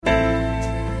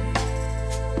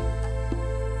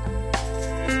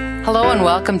Hello and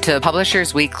welcome to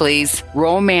Publishers Weekly's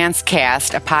Romance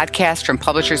Cast, a podcast from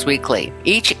Publishers Weekly.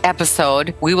 Each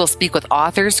episode, we will speak with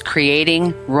authors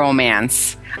creating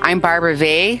romance. I'm Barbara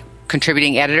Vay,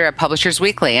 contributing editor at Publishers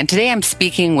Weekly, and today I'm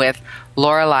speaking with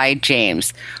Lorelei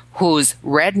James, whose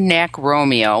Redneck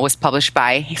Romeo was published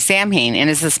by Samhain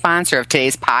and is the sponsor of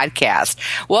today's podcast.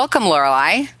 Welcome,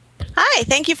 Lorelei. Hi,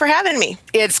 thank you for having me.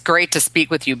 It's great to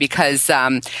speak with you because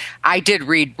I did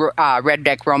read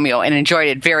Redneck Romeo and enjoyed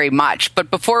it very much. But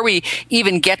before we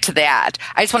even get to that,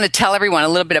 I just want to tell everyone a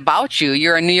little bit about you.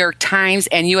 You're a New York Times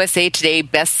and USA Today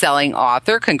best-selling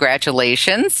author.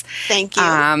 Congratulations. Thank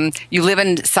you. You live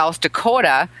in South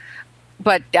Dakota,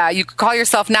 but you could call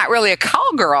yourself not really a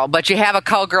cowgirl, but you have a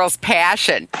cowgirl's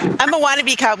passion. I'm a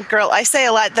wannabe cowgirl. I say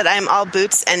a lot that I'm all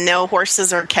boots and no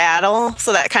horses or cattle,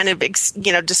 so that kind of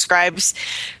describes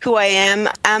who I am.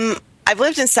 I've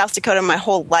lived in South Dakota my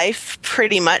whole life,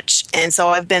 pretty much, and so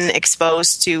I've been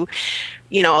exposed to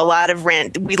a lot of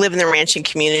we live in the ranching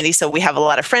community, so we have a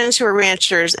lot of friends who are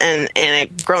ranchers, and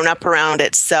I've grown up around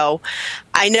it, so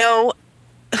I know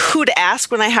who to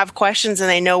ask when I have questions, and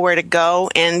I know where to go.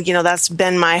 And, that's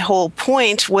been my whole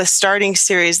point with starting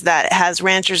series that has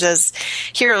ranchers as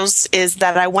heroes, is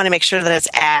that I want to make sure that it's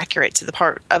accurate to the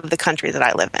part of the country that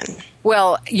I live in.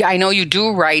 Well, yeah, I know you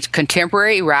do write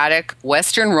contemporary erotic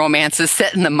Western romances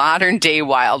set in the modern day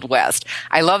Wild West.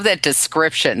 I love that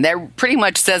description. That pretty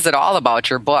much says it all about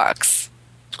your books.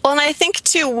 Well, and I think,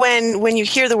 too, when you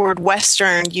hear the word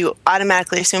Western, you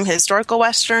automatically assume historical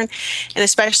Western, and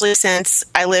especially since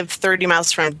I live 30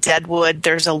 miles from Deadwood,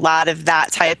 there's a lot of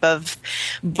that type of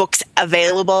books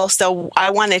available. So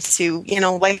I wanted to,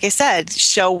 like I said,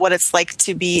 show what it's like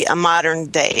to be a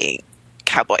modern-day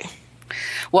cowboy.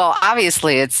 Well,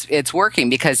 obviously, it's working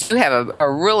because you have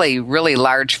a really, really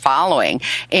large following.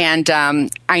 And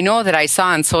I know that I saw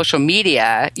on social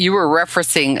media you were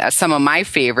referencing some of my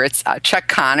favorites, Chuck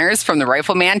Connors from the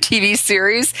Rifleman TV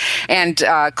series and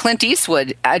Clint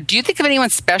Eastwood. Do you think of anyone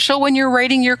special when you're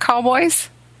writing your cowboys?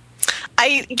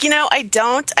 I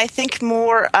don't. I think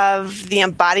more of the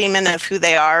embodiment of who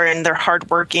they are, and they're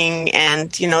hardworking,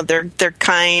 and they're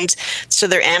kind to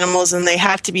their animals, and they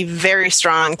have to be very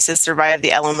strong to survive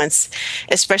the elements,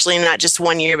 especially not just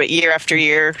 1 year, but year after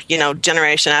year,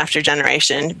 generation after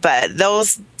generation. But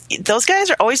those guys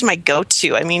are always my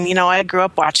go-to. I mean, I grew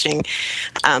up watching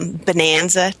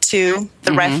Bonanza too,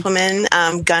 The Rifleman,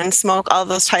 Gunsmoke, all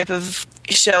those type of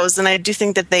shows, and I do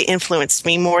think that they influenced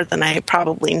me more than I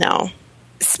probably know.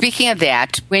 Speaking of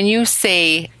that, when you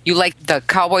say you like the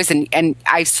cowboys, and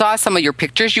I saw some of your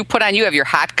pictures you put on, you have your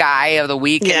hot guy of the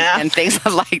week and things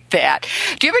like that.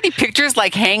 Do you have any pictures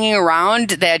like hanging around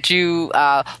that you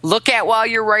look at while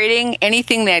you're writing?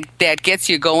 Anything that gets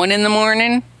you going in the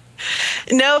morning?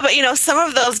 No, but some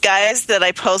of those guys that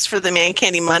I post for the Man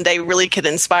Candy Monday really could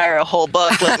inspire a whole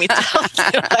book, let me tell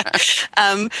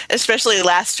you. Especially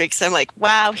last week, so I'm like,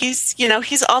 wow, he's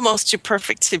almost too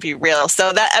perfect to be real.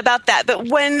 So about that. But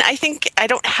when I think I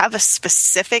don't have a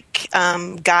specific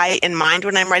guy in mind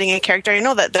when I'm writing a character, I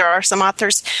know that there are some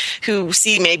authors who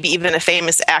see maybe even a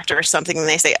famous actor or something, and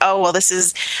they say, oh, well,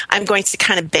 I'm going to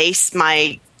kind of base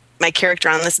my character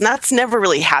on this, and that's never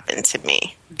really happened to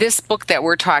me. This book that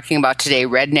we're talking about today,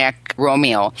 Redneck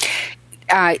Romeo,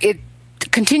 it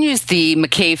continues the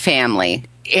McKay family,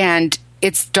 and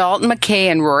it's Dalton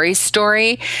McKay and Rory's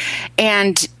story,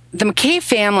 and the McKay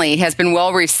family has been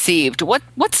well received.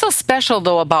 What's so special,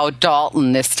 though, about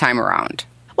Dalton this time around?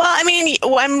 Well, I mean,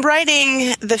 I'm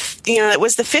writing it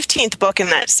was the 15th book in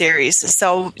that series,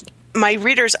 so my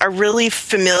readers are really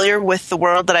familiar with the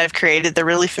world that I've created. They're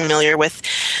really familiar with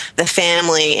the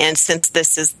family. And since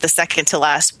this is the second to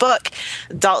last book,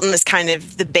 Dalton is kind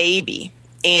of the baby.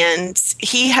 And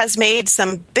he has made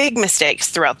some big mistakes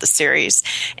throughout the series.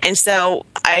 And so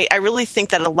I really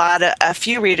think that a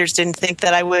few readers didn't think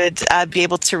that I would be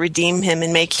able to redeem him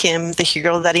and make him the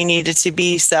hero that he needed to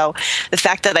be. So the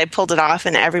fact that I pulled it off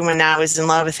and everyone now is in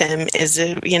love with him is,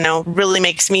 really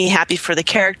makes me happy for the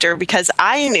character, because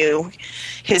I knew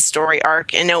his story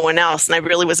arc and no one else. And I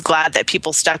really was glad that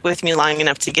people stuck with me long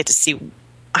enough to get to see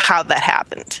how that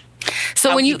happened.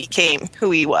 So when you became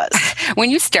who he was. When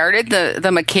you started the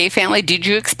McKay family, did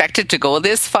you expect it to go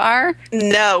this far?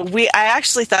 No, I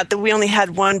actually thought that we only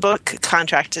had one book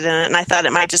contracted in it, and I thought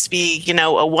it might just be,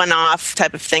 a one-off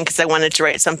type of thing, because I wanted to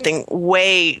write something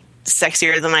way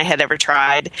sexier than I had ever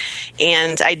tried,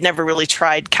 and I'd never really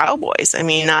tried cowboys. I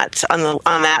mean, not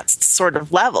on that sort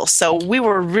of level. So we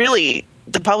were really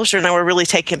the publisher and I were really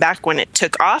taken back when it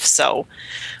took off so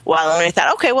well. And I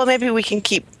thought, okay, well, maybe we can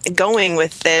keep going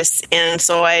with this. And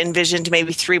so I envisioned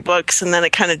maybe 3 books, and then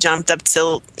it kind of jumped up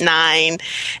to 9.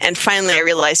 And finally I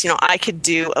realized, I could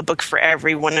do a book for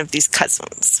every one of these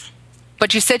cousins.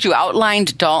 But you said you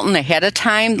outlined Dalton ahead of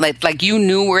time, like you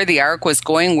knew where the arc was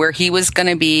going, where he was going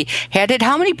to be headed.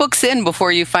 How many books in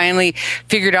before you finally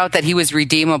figured out that he was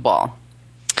redeemable?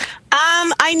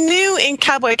 I knew in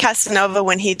Cowboy Casanova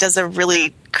when he does a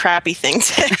really crappy thing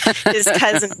to his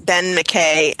cousin Ben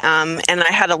McKay, and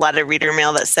I had a lot of reader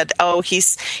mail that said, "Oh,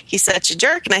 he's such a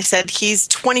jerk," and I said, "He's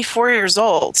 24 years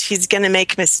old. He's going to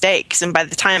make mistakes, and by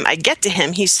the time I get to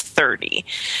him, he's 30,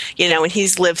 and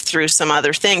he's lived through some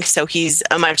other things, so he's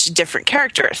a much different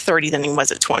character at 30 than he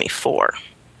was at 24."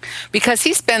 Because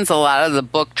he spends a lot of the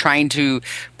book trying to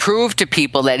prove to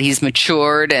people that he's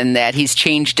matured and that he's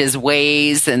changed his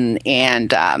ways and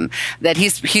that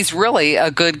he's really a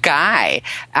good guy.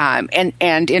 And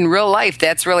in real life,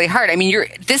 that's really hard. I mean,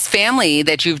 this family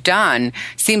that you've done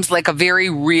seems like a very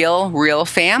real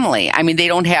family. I mean, they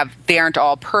aren't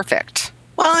all perfect.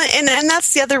 Well, and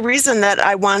that's the other reason that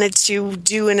I wanted to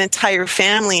do an entire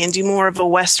family and do more of a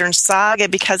Western saga,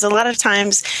 because a lot of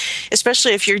times,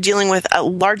 especially if you're dealing with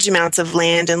large amounts of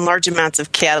land and large amounts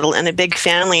of cattle and a big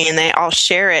family and they all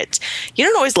share it, you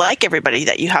don't always like everybody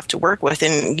that you have to work with.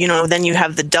 And, then you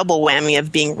have the double whammy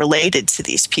of being related to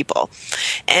these people.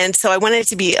 And so I wanted it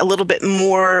to be a little bit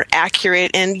more accurate,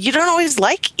 and you don't always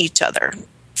like each other.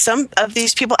 Some of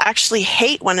these people actually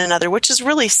hate one another, which is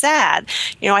really sad.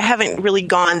 I haven't really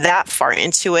gone that far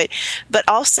into it. But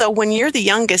also, when you're the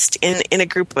youngest in a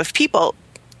group of people,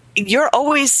 you're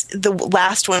always the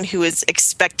last one who is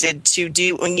expected to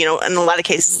do, in a lot of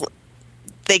cases,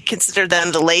 they consider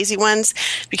them the lazy ones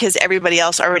because everybody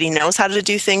else already knows how to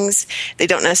do things. They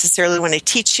don't necessarily want to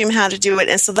teach him how to do it.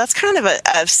 And so that's kind of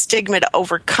a stigma to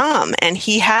overcome. And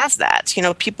he has that.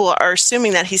 People are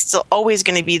assuming that he's still always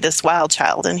going to be this wild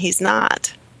child, and he's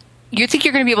not. You think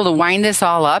you're going to be able to wind this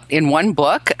all up in one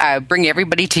book, bring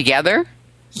everybody together?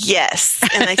 Yes.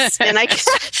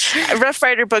 And Rough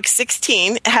Rider Book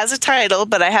 16 has a title,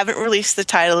 but I haven't released the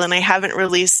title and I haven't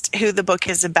released who the book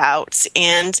is about.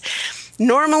 And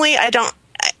normally I don't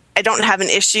have an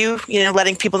issue,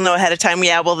 letting people know ahead of time,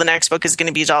 the next book is going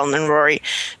to be Dalton and Rory.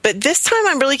 But this time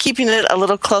I'm really keeping it a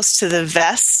little close to the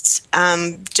vest,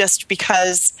 just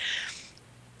because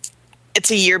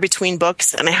it's a year between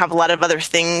books and I have a lot of other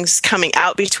things coming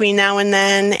out between now and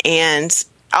then. And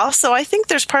also, I think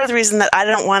there's part of the reason that I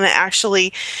don't want to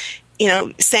actually,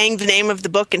 saying the name of the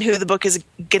book and who the book is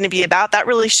going to be about. That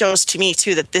really shows to me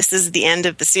too that this is the end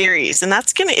of the series, and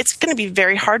it's going to be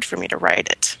very hard for me to write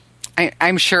it.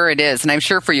 I'm sure it is, and I'm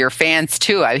sure for your fans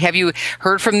too. Have you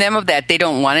heard from them of that? They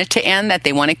don't want it to end, that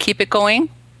they want to keep it going?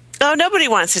 No, nobody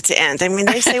wants it to end. I mean,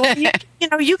 they say, well,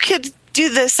 you could do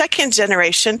the second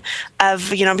generation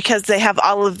of, because they have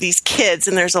all of these kids,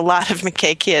 and there's a lot of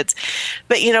McKay kids.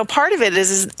 But, part of it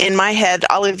is in my head,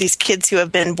 all of these kids who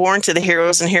have been born to the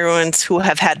heroes and heroines who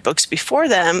have had books before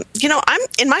them, I'm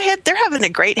in my head, they're having a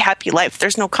great, happy life.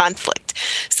 There's no conflict.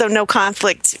 So no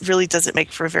conflict really doesn't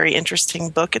make for a very interesting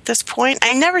book at this point.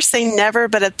 I never say never,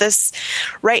 but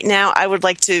right now, I would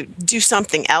like to do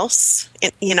something else.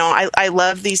 I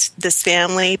love this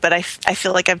family, but I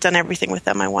feel like I've done everything with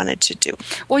them I wanted to do.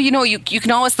 Well, you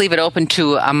can always leave it open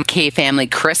to a McKay family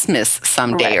Christmas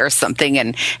someday, right, or something,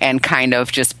 and kind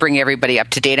of just bring everybody up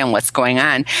to date on what's going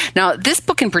on. Now, this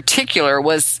book in particular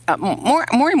was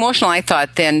more emotional, I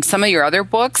thought, than some of your other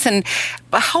books. And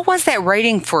how was that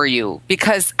writing for you?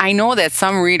 Because I know that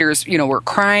some readers, were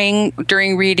crying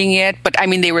during reading it, but I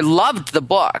mean, they loved the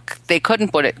book. They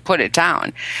couldn't put it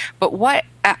down. But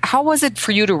how was it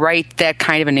for you to write that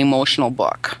kind of an emotional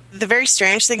book? The very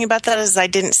strange thing about that is I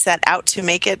didn't set out to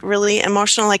make it really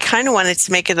emotional. I kind of wanted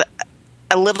to make it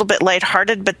a little bit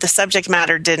lighthearted, but the subject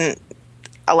matter didn't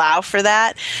allow for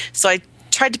that. So I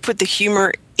tried to put the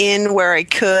humor in where I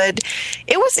could.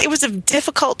 It was a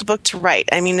difficult book to write.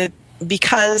 I mean,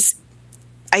 because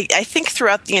I think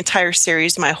throughout the entire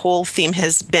series, my whole theme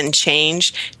has been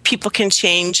change. People can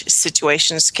change,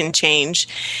 situations can change.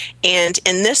 And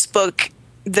in this book,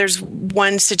 there's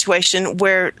one situation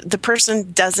where the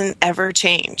person doesn't ever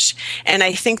change. And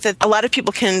I think that a lot of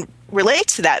people can relate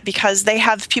to that because they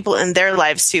have people in their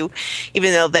lives who,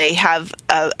 even though they have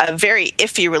a very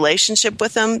iffy relationship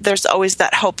with them, there's always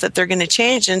that hope that they're going to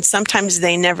change. And sometimes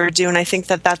they never do. And I think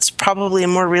that that's probably a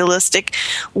more realistic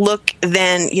look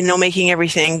than, making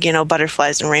everything,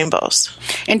 butterflies and rainbows.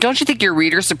 And don't you think your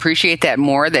readers appreciate that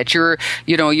more, that you're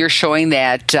showing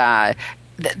that,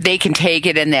 they can take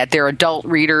it and that they're adult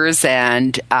readers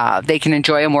and they can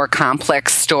enjoy a more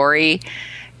complex story?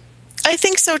 I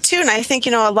think so too, and I think,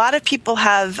 a lot of people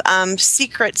have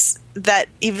secrets that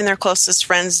even their closest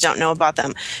friends don't know about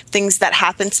them, things that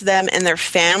happen to them and their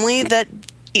family that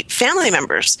family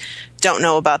members don't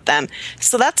know about them.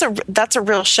 So that's a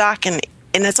real shock, and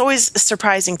it's always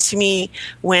surprising to me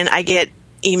when I get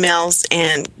emails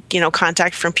and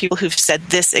contact from people who've said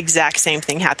this exact same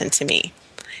thing happened to me.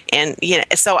 And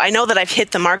so I know that I've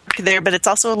hit the mark there, but it's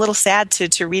also a little sad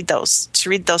to read those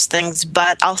things.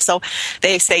 But also,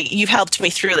 they say you've helped me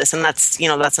through this, and that's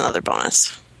another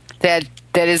bonus.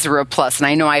 That is a real plus, and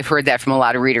I know I've heard that from a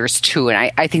lot of readers too,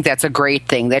 and I think that's a great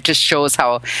thing. That just shows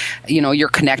how you're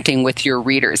connecting with your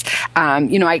readers.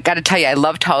 I got to tell you, I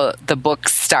loved how the book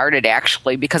started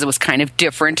actually, because it was kind of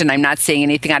different, and I'm not saying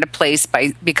anything out of place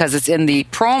because it's in the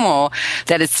promo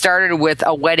that it started with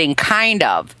a wedding kind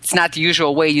of. It's not the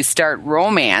usual way you start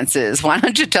romances. Why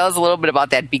don't you tell us a little bit about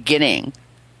that beginning?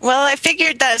 Well, I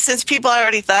figured that since people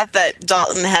already thought that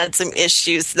Dalton had some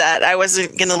issues, that I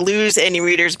wasn't going to lose any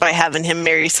readers by having him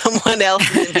marry someone else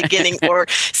in the beginning or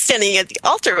standing at the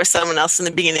altar with someone else in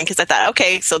the beginning. Because I thought,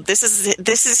 okay, so this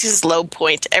is his low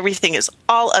point. Everything is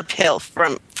all uphill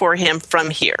for him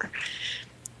from here.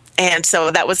 And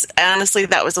so that was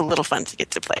a little fun to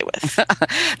get to play with.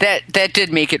 That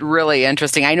did make it really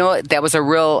interesting. I know that was a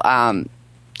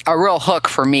real hook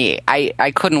for me.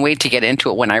 I couldn't wait to get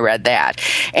into it when I read that.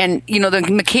 And, the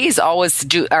McKays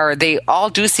they all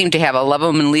do seem to have a love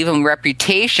them and leave them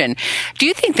reputation. Do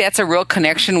you think that's a real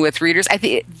connection with readers? I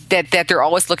think that they're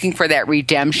always looking for that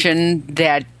redemption,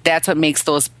 that's what makes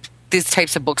these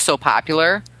types of books so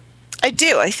popular? I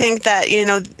do. I think that,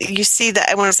 you see that,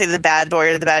 I want to say the bad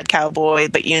boy or the bad cowboy,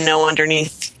 but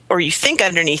underneath, or you think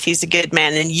underneath, he's a good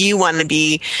man, and you want to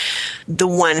be the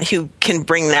one who can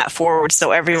bring that forward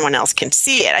so everyone else can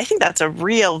see it. I think that's a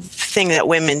real thing that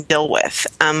women deal with.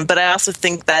 But I also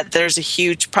think that there's a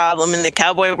huge problem in the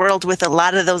cowboy world with a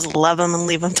lot of those love them and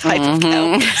leave them type of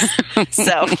cowboys.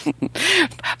 So,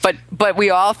 but we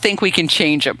all think we can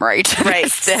change them, right?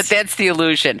 Right. That's the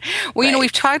illusion. Well, right.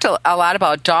 We've talked a lot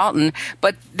about Dalton,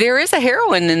 but there is a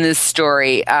heroine in this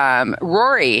story,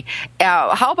 Rory.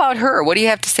 How about her? What do you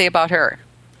have to say about her?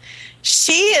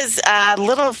 She is a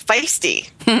little feisty.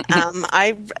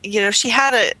 She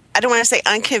had I don't want to say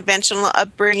unconventional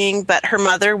upbringing, but her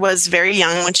mother was very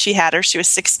young when she had her. She was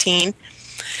 16.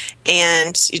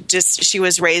 And she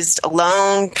was raised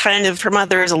alone. Kind of, her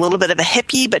mother is a little bit of a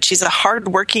hippie, but she's a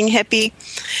hardworking hippie.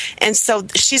 And so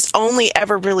she's only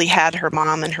ever really had her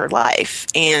mom in her life.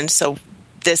 And so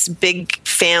this big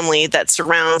family that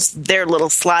surrounds their little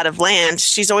slot of land,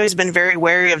 she's always been very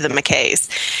wary of the McKays.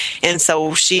 And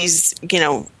so she's,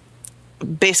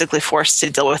 basically forced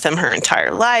to deal with them her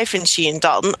entire life. And she and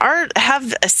Dalton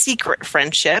have a secret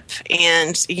friendship,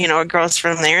 and, it grows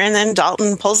from there. And then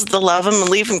Dalton pulls the love him and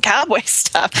leave him cowboy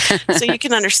stuff. So you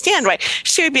can understand why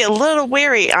she would be a little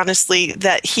wary, honestly,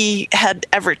 that he had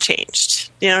ever changed.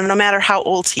 No matter how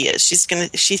old he is,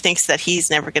 she thinks that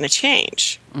he's never going to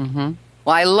change. Mm-hmm.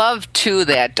 Well, I love, too,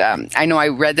 that I know I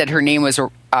read that her name was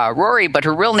Rory, but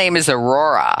her real name is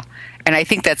Aurora. And I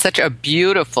think that's such a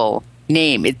beautiful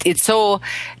name. It's so,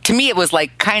 to me, it was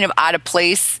like kind of out of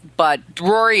place, but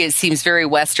Rory, it seems very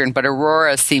Western, but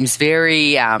Aurora seems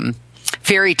very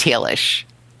fairy tale-ish.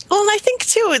 Well, and I think,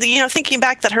 too, thinking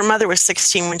back that her mother was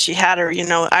 16 when she had her,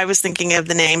 I was thinking of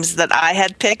the names that I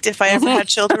had picked if I ever had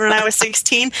children when I was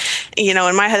 16,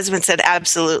 and my husband said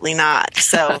absolutely not.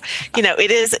 So,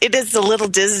 it is a little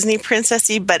Disney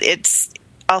princessy, but it's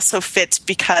also fits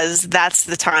because that's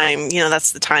the time,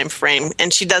 that's the time frame,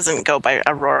 and she doesn't go by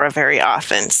Aurora very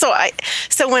often. So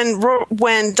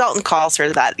when Dalton calls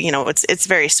her that, it's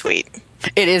very sweet.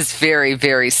 It is very,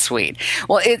 very sweet.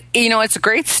 Well, it's a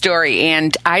great story,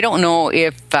 and I don't know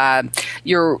if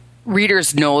your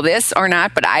readers know this or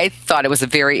not, but I thought it was a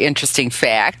very interesting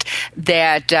fact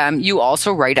that you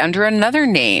also write under another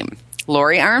name,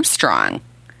 Lori Armstrong.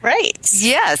 Right.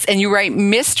 Yes, and you write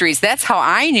mysteries. That's how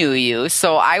I knew you.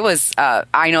 So I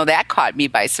know that caught me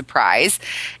by surprise.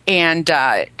 And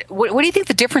what do you think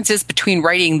the difference is between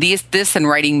writing this and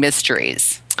writing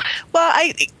mysteries?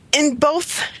 Well, in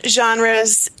both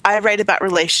genres, I write about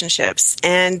relationships.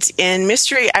 And in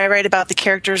mystery, I write about the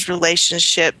characters'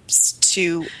 relationships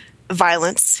to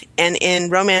violence, and in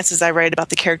romances I write about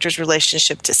the character's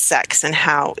relationship to sex and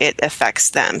how it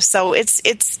affects them. So it's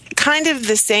kind of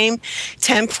the same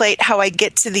template, how I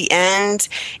get to the end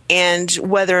and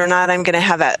whether or not I'm going to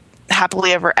have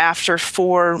happily ever after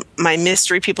for my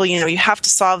mystery people. You know, you have to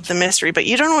solve the mystery, but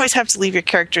you don't always have to leave your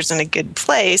characters in a good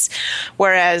place.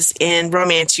 Whereas in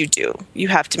romance, you do. You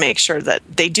have to make sure that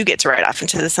they do get to ride off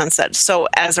into the sunset. So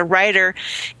as a writer,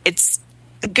 it's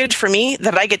good for me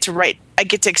that I get to write. I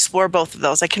get to explore both of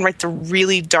those. I can write the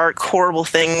really dark, horrible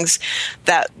things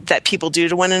that people do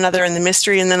to one another in the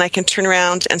mystery, and then I can turn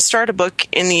around and start a book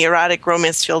in the erotic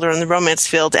romance field or in the romance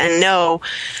field and know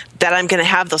that I'm going to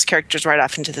have those characters right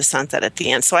off into the sunset at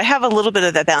the end. So I have a little bit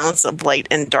of that balance of light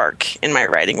and dark in my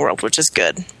writing world, which is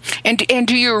good. And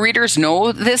do your readers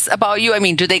know this about you? I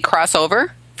mean, do they cross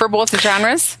over for both the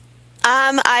genres?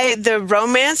 The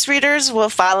romance readers will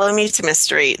follow me to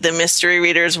mystery. The mystery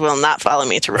readers will not follow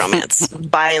me to romance,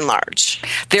 by and large.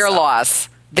 Their loss.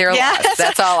 Their loss.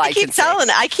 That's all I can say.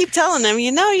 I keep telling them,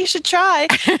 you should try.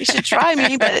 You should try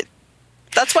me, but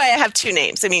that's why I have two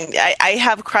names. I mean, I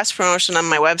have cross promotion on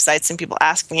my websites, and people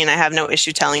ask me, and I have no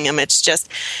issue telling them. It's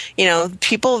just,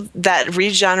 people that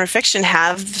read genre fiction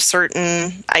have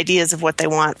certain ideas of what they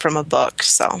want from a book,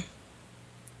 so.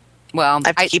 Well, I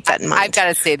have to keep that in mind. I've got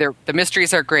to say, the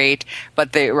mysteries are great,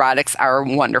 but the erotics are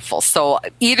wonderful. So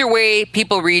either way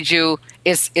people read you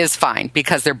is fine,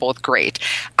 because they're both great.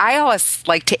 I always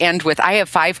like to end with, I have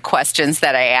 5 questions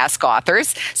that I ask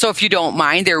authors. So if you don't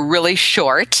mind, they're really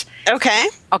short. Okay.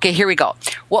 Okay, here we go.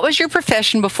 What was your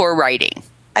profession before writing?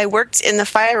 I worked in the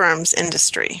firearms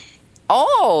industry.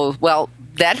 Oh, well,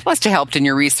 that must have helped in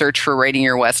your research for writing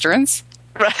your Westerns.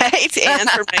 Right, and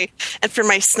for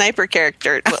my sniper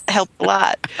character, it helped a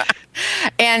lot.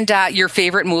 And your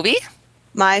favorite movie?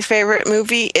 My favorite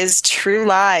movie is True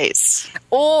Lies.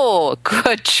 Oh,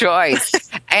 good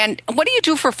choice. And what do you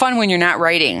do for fun when you're not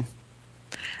writing?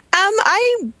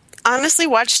 I honestly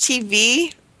watch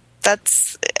TV.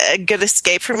 That's a good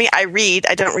escape for me. I read.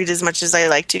 I don't read as much as I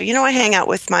like to. I hang out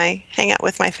with my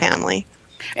family.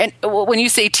 And when you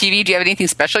say TV, do you have anything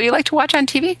special you like to watch on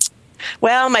TV?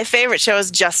 Well, my favorite show is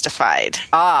Justified.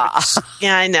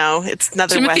 Yeah, I know. It's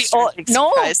another Western.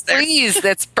 No, please.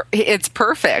 It's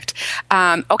perfect.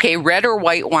 Okay, red or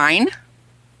white wine?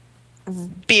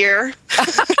 Beer.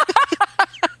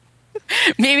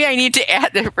 Maybe I need to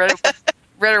add the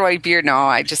red or white beer.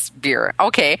 No, beer.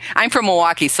 Okay, I'm from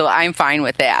Milwaukee, so I'm fine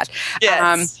with that.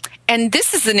 Yes. And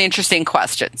this is an interesting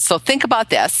question. So think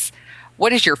about this.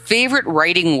 What is your favorite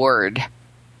writing word?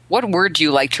 What word do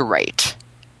you like to write?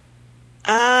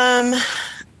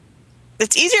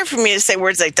 It's easier for me to say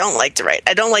words I don't like to write.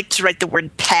 I don't like to write the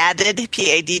word padded,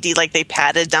 P-A-D-D, like they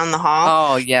padded down the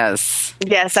hall. Oh, yes.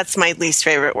 Yes, that's my least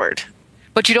favorite word.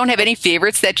 But you don't have any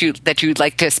favorites that you'd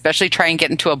like to especially try and get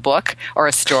into a book or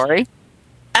a story?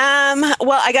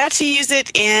 Well, I got to use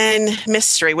it in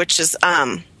mystery, which is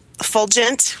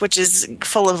fulgent, which is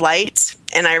full of light,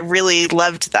 and I really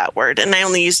loved that word. And I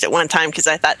only used it one time because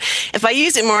I thought if I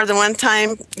use it more than one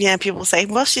time, people will say,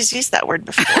 "Well, she's used that word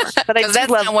before." But that's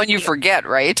not one you forget,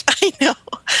 right? I know.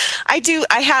 I do.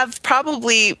 I have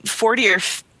probably 40 or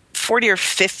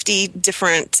 50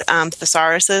 different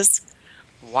thesauruses.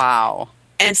 Wow!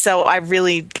 And so I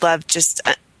really love just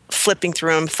flipping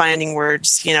through them, finding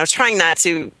words. Trying not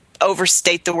to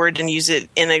overstate the word and use it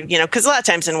in a because a lot of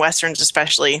times in Westerns,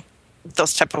 especially,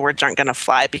 those type of words aren't going to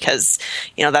fly because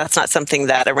that's not something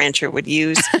that a rancher would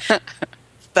use.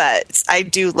 But I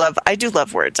do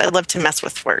love words. I love to mess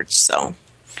with words. So,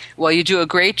 well, you do a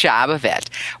great job of it.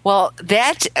 Well,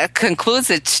 that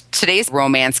concludes today's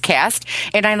Romance Cast,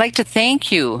 and I'd like to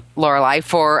thank you, Lorelei,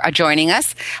 for joining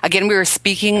us. Again, we were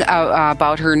speaking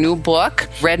about her new book,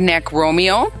 Redneck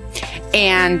Romeo,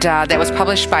 and that was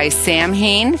published by Sam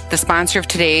Hain, the sponsor of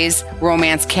today's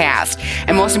Romance Cast.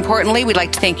 And most importantly, we'd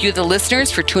like to thank you, the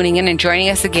listeners, for tuning in and joining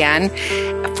us again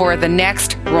for the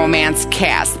next Romance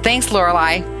Cast. Thanks,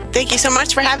 Lorelei. Thank you so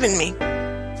much for having me.